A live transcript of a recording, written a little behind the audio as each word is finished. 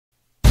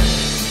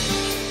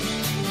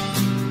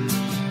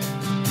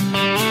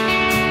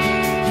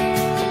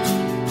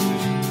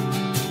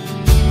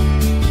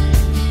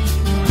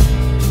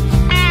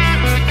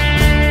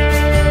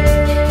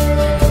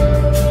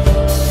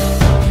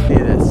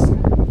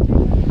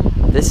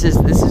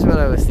this is what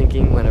I was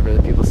thinking whenever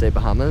the people say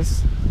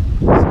Bahamas.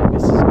 It's like,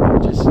 this is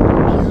just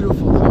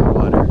beautiful clear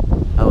water.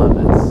 I love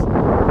this.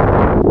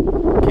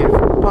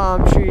 Beautiful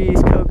palm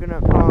trees,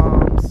 coconut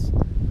palms.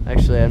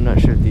 Actually, I'm not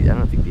sure if these, I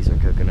don't think these are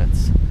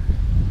coconuts.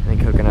 I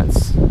think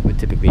coconuts would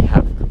typically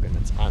have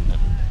coconuts on them.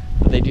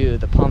 But they do,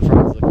 the palm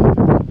fronds look like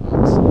coconut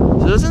palms. So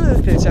those are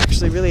the things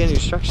actually really under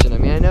construction. I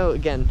mean, I know,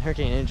 again,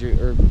 Hurricane Andrew,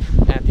 or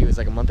Matthew was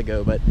like a month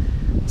ago, but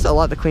it's a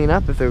lot to clean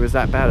up if there was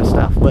that bad of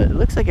stuff. But it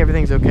looks like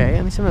everything's okay.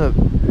 I mean, some of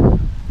the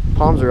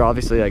palms are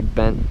obviously like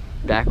bent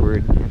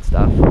backward and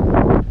stuff.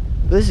 But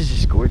this is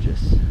just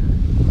gorgeous.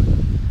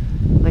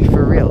 Like,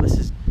 for real, this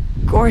is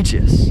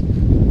gorgeous.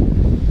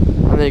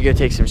 I'm gonna go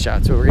take some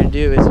shots. What we're gonna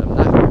do is, I'm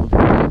not able to go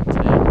out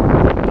today,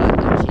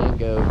 but I can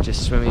go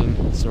just swimming,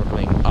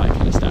 snorkeling, all that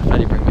kind of stuff. I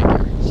didn't bring my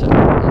gear, so.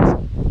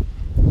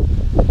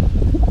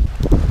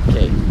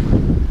 Okay,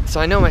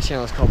 so I know my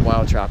channel is called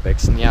Wild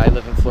Tropics, and yeah, I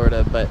live in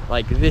Florida, but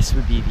like, this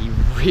would be the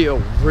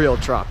real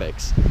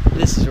tropics.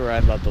 This is where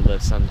I'd love to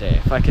live someday.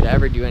 If I could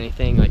ever do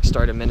anything, like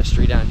start a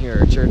ministry down here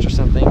or a church or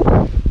something,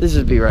 this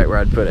would be right where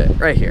I'd put it,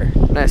 right here.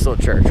 Nice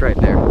little church right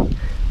there.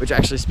 Which,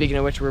 actually, speaking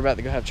of which, we're about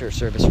to go have church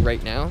service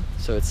right now.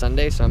 So it's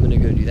Sunday, so I'm gonna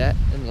go do that,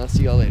 and I'll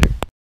see y'all later.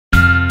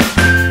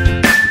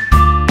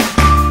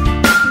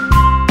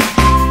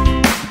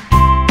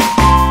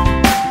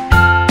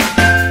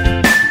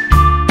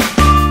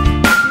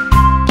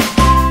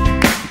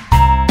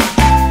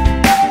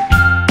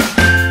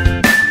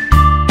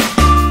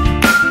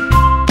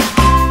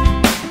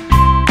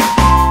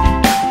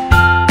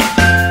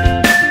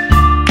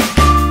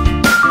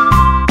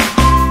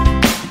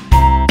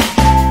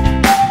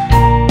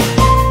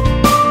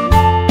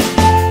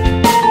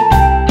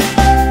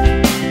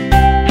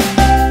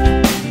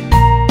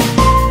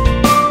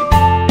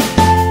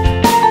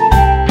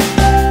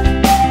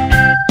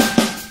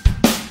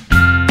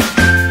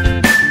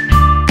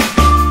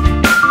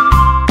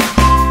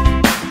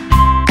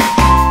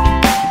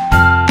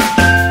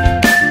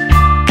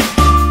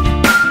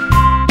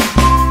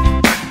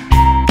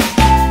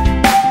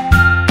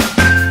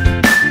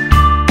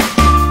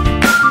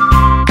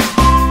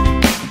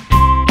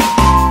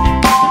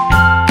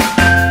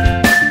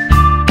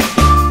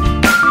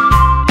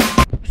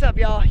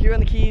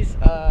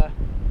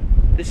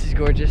 This is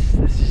gorgeous.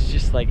 This is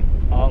just like,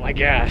 oh my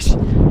gosh.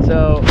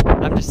 So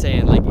I'm just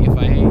saying, like, if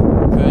I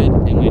could,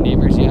 and my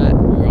neighbor's yacht,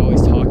 we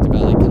always talked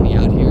about like coming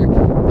out here,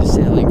 just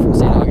sailing from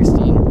St.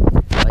 Augustine,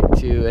 like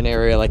to an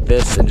area like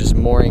this, and just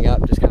mooring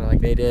up, just kind of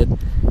like they did.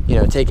 You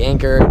know, take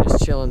anchor and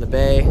just chill in the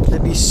bay.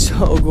 That'd be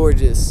so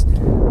gorgeous.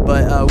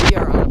 But we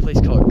are on a place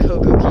called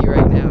CoCo Cay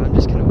right now. I'm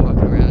just kind of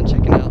walking around,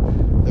 checking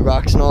out the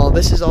rocks and all.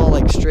 This is all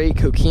like straight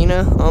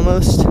coquina,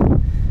 almost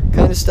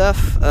kind of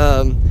stuff.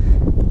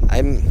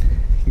 I'm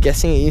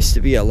guessing it used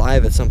to be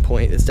alive at some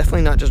point. It's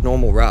definitely not just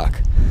normal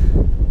rock,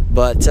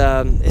 but it's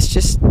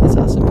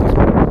awesome.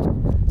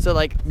 So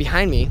like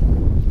behind me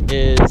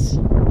is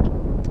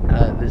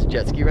this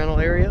jet ski rental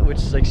area, which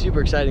is like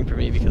super exciting for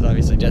me because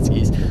obviously jet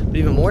skis, but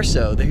even more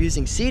so, they're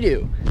using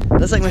Sea-Doo.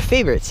 That's like my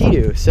favorite,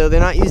 Sea-Doo. So they're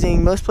not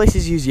using, most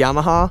places use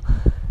Yamaha,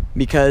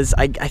 because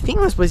I think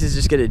most places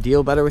just get a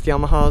deal better with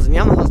Yamahas, and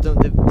Yamahas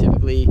don't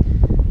typically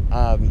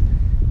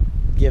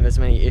give as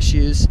many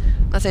issues.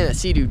 I'm not saying that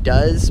Sea-Doo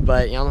does,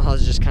 but Yamaha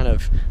is just kind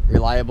of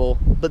reliable.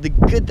 But the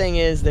good thing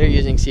is they're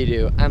using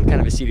Sea-Doo. I'm kind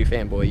of a Sea-Doo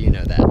fanboy, you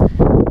know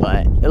that.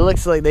 But it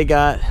looks like they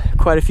got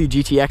quite a few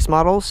GTX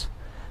models.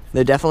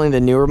 They're definitely the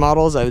newer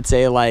models, I would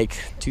say like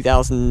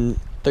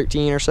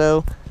 2013 or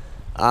so.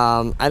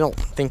 I don't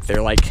think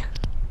they're like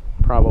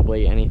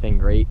probably anything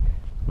great.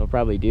 They'll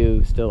probably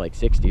do still like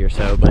 60 or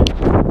so, but I'm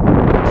sure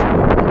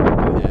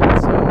they do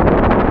that. So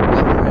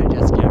I'm gonna ride a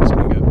jet ski. I'm just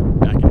gonna go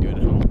back and do it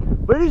at home.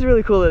 But it is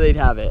really cool that they'd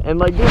have it, and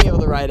like being able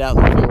to ride out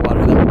in the clear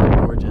water, that would be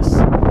gorgeous.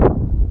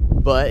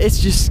 But it's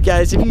just,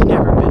 guys, if you've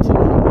never been to the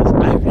Bahamas,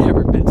 I've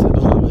never been to the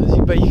Bahamas,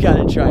 but you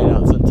gotta try it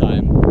out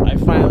sometime. I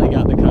finally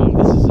got to come.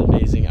 This is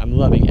amazing. I'm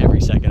loving every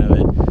second of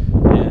it.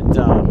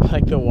 And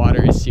like the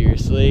water is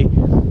seriously,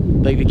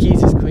 like the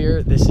Keys is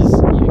clear. This is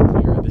even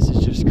clearer. This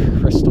is just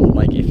crystal.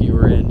 Like if you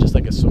were in just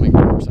like a swimming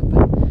pool or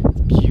something.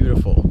 It's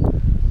beautiful.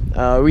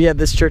 We had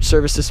this church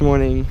service this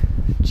morning.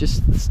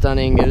 Just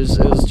stunning. It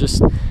was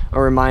just a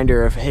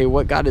reminder of, hey,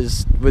 what God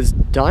was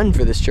done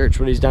for this church,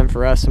 what He's done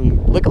for us,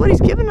 and look at what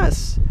He's given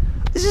us.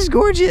 This is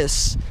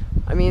gorgeous.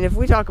 I mean, if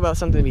we talk about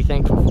something to be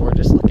thankful for,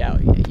 just look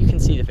out. You can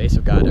see the face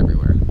of God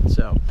everywhere.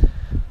 So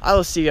I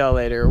will see y'all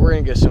later. We're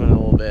gonna go swimming in a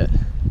little bit,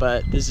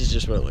 but this is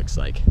just what it looks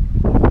like.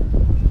 I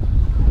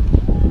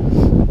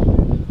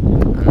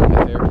know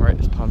my favorite part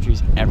is palm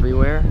trees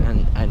everywhere,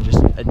 and I'm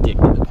just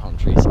addicted to palm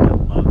trees. I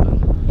love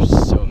them. They're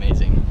so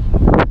amazing.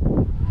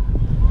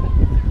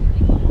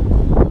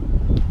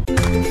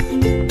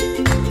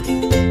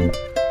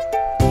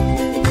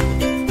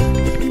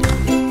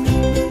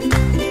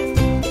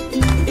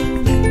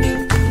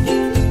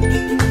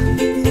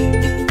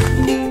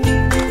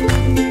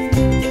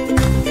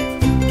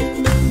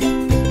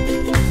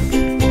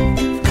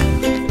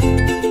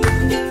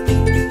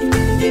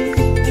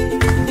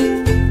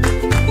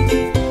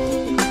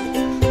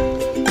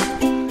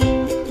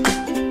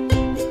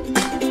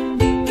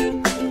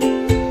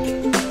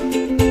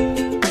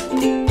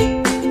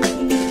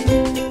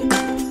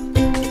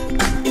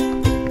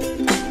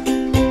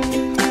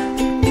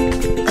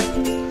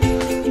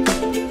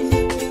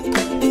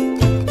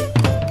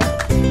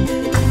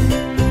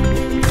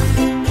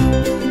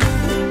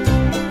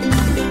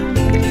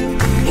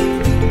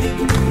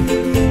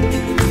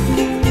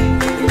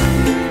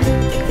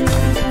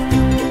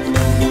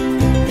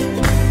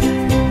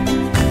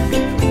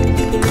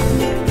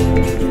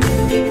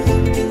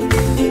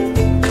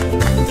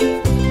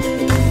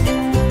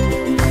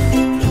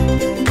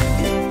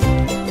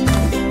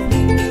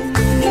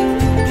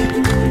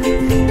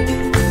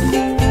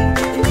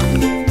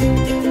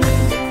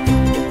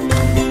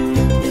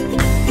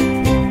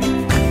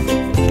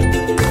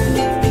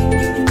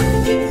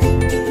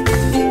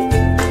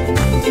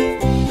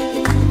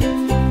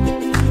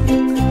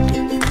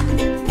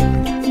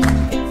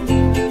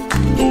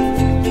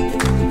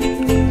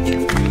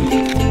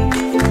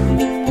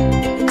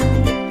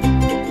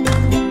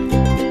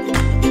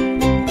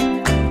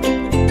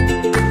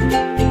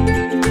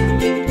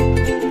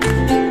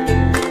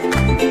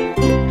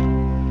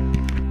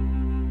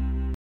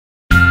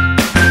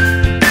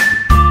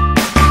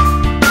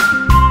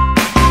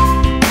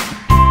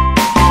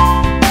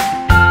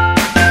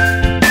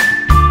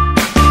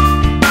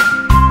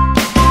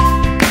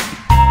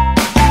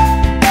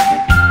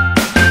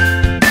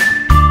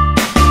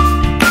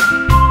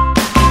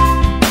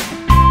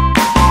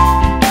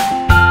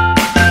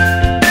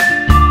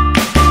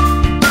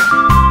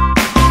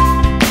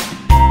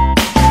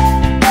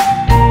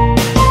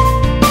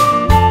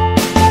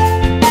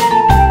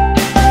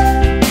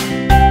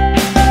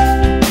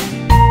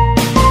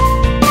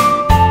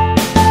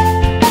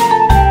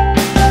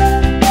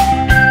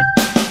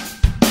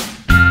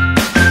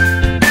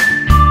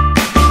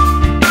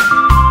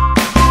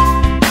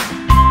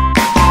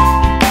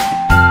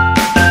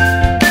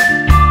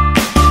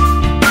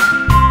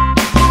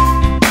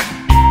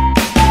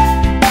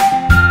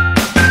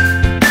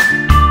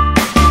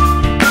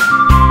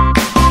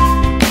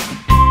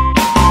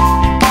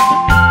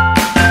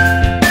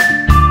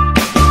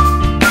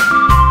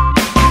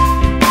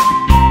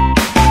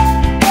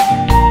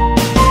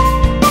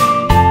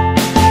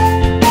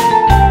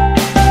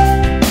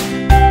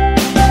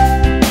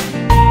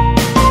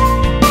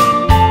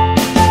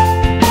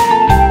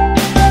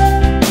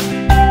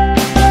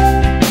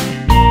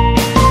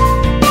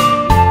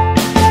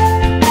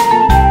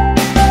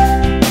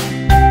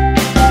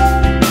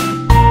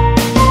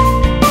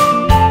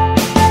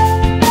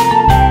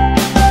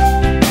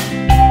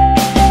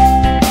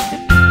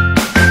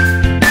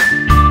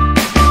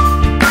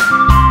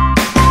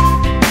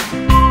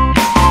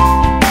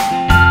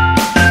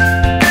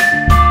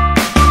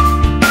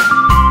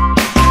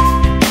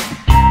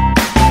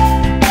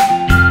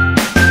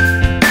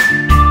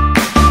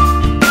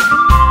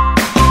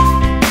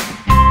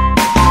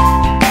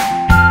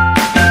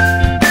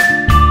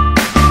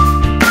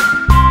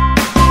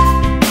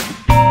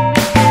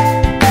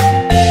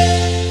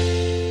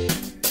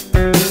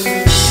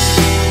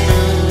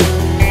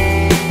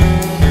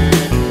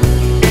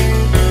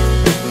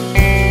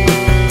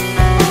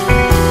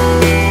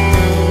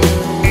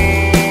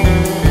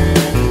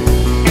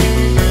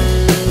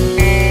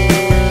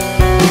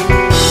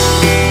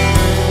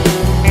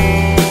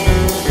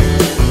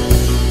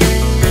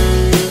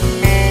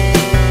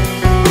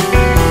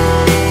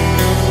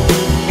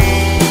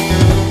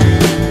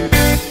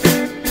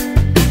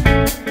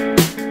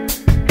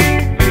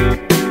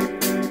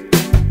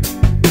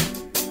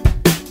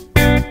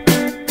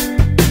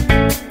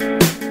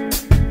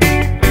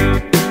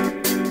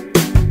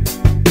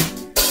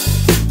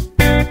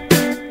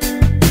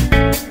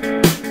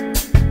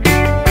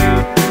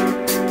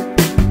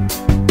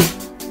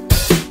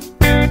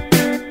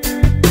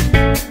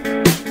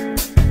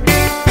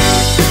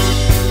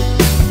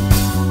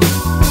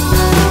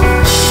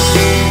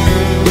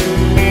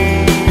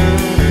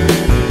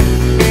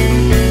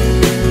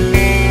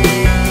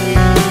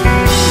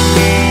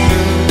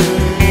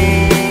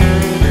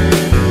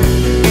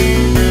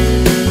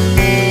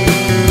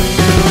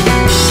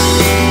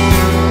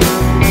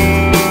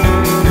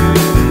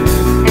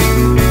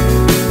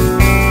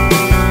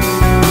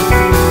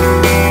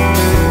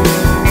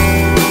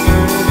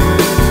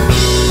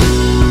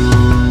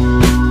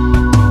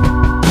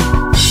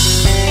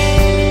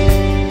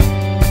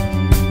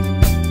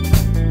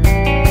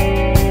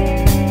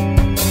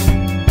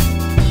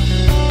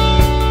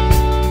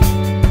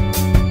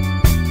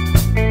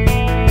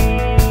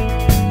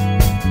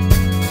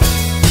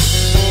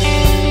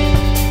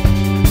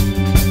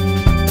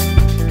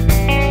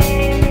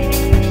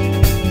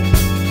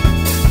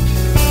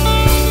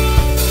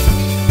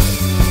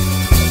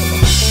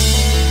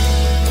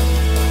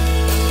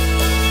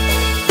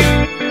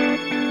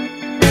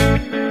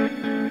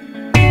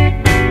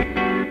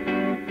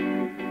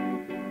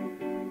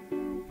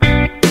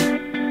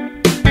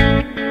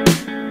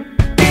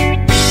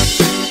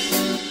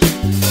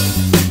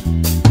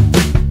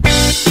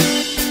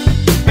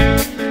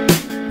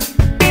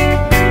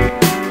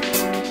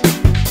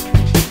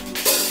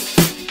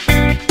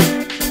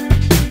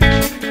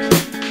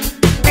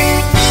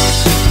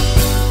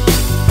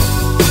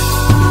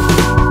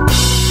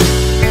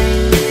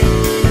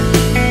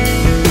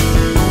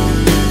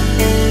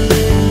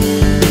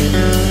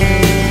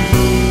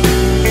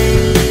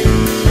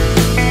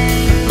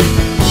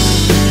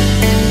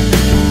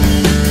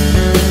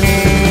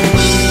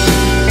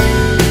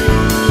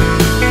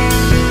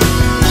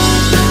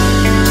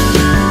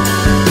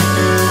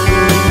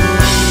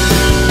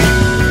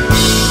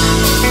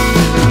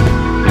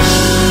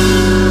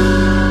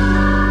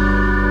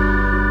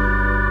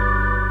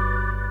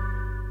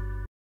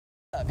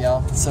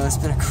 So it's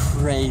been a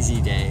crazy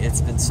day. It's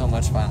been so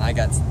much fun. I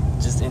got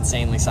just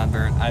insanely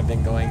sunburnt. I've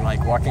been going,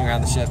 like, walking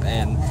around the ship,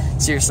 and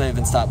seriously, I've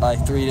been stopped by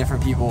 3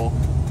 different people,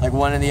 like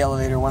one in the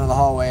elevator, one in the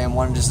hallway, and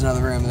one in just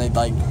another room, and they'd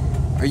like,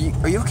 are you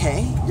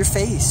okay? Your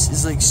face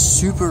is like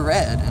super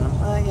red. And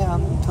I'm yeah,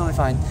 I'm totally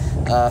fine.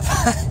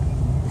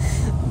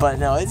 But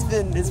no, it's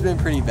been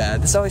pretty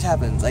bad. This always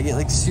happens. I get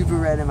like super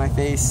red in my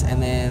face,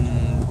 and then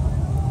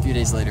a few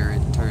days later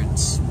it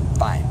turns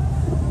fine.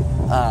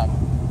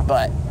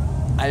 But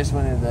I just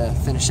wanted to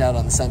finish out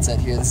on the sunset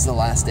here. This is the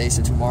last day,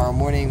 so tomorrow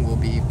morning we'll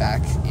be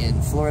back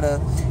in Florida,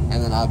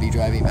 and then I'll be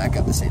driving back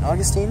up to St.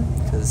 Augustine,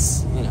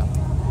 because, you know,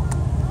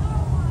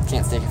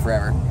 can't stay here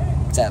forever,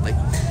 sadly.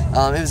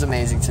 It was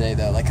amazing today,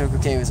 though. Like,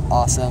 CoCo Cay was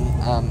awesome.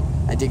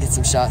 I did get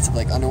some shots of,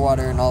 like,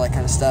 underwater and all that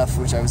kind of stuff,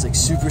 which I was, like,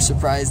 super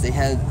surprised. They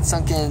had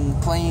sunken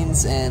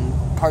planes and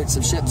parts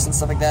of ships and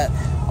stuff like that.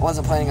 I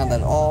wasn't planning on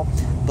that at all,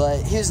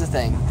 but here's the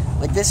thing.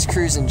 Like, this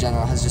cruise in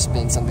general has just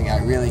been something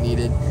I really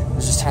needed. It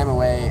was just time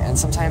away, and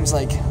sometimes,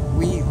 like,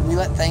 we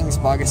let things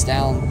bog us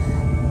down,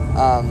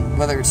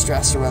 whether it's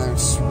stress or whether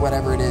it's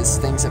whatever it is,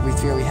 things that we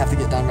feel we have to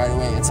get done right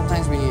away, and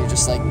sometimes we need to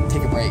just, like,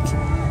 take a break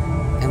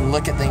and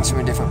look at things from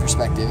a different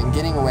perspective, and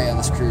getting away on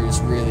this cruise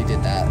really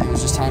did that. It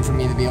was just time for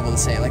me to be able to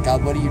say, like,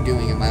 God, what are you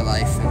doing in my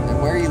life, and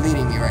where are you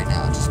leading me right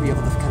now, and just be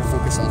able to kind of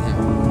focus on Him.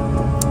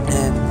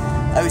 And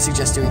I would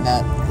suggest doing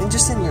that, and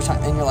just in your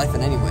time, in your life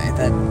in any way,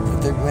 that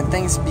when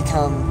things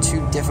become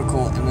too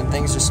difficult, and when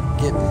things just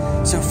get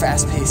so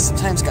fast-paced,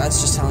 sometimes God's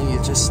just telling you,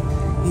 you just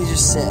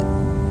sit.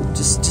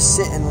 Just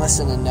sit and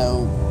listen and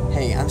know,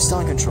 hey, I'm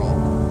still in control.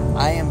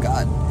 I am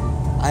God.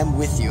 I'm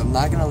with you. I'm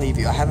not going to leave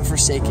you. I haven't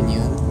forsaken you.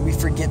 And we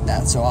forget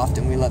that so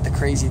often. We let the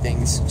crazy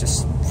things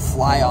just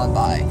fly on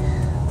by.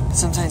 But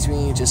sometimes we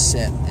need to just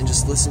sit and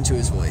just listen to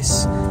His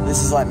voice.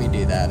 This has let me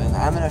do that. And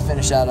I'm going to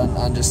finish out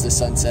on just the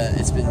sunset.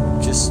 It's been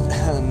just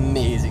an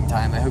amazing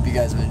time. I hope you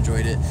guys have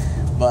enjoyed it.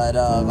 But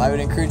I would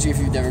encourage you, if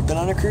you've never been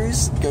on a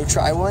cruise, go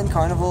try one.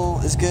 Carnival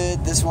is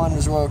good. This one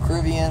was Royal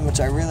Caribbean, which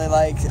I really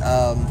like.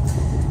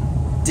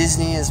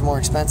 Disney is more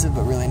expensive,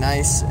 but really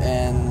nice.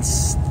 And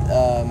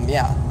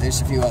yeah,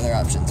 there's a few other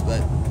options,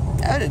 but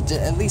I would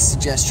at least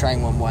suggest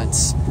trying one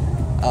once.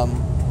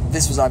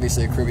 This was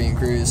obviously a Caribbean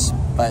cruise,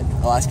 but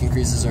Alaskan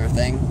cruises are a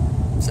thing,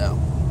 so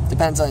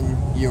depends on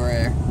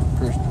your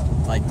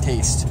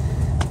taste,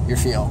 your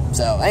feel.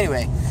 So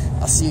anyway,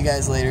 I'll see you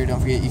guys later. Don't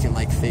forget, you can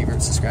like,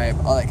 favorite, subscribe,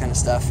 all that kind of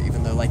stuff.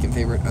 Even though like and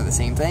favorite are the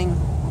same thing,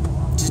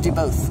 just do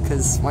both,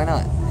 because why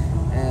not?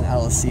 And I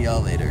will see y'all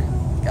later.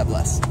 God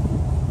bless.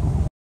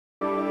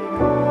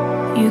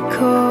 You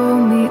call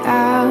me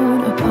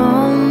out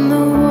upon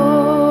the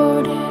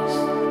waters,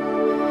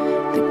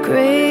 the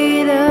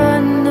great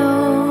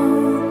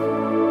unknown,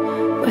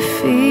 where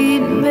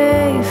feet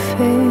may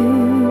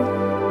fail,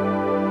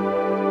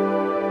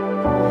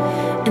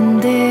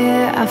 and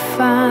there I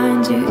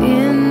find you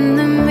in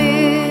the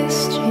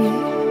mystery,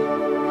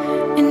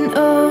 in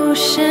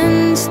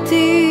oceans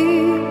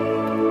deep.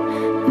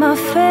 My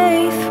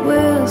faith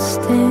will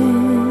stand.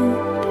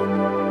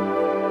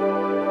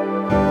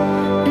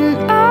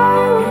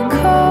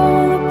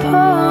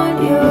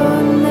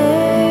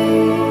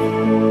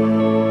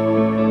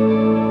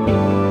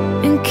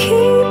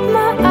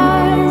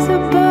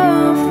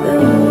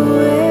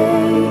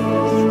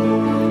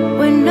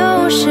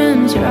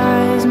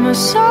 Rise, my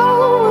soul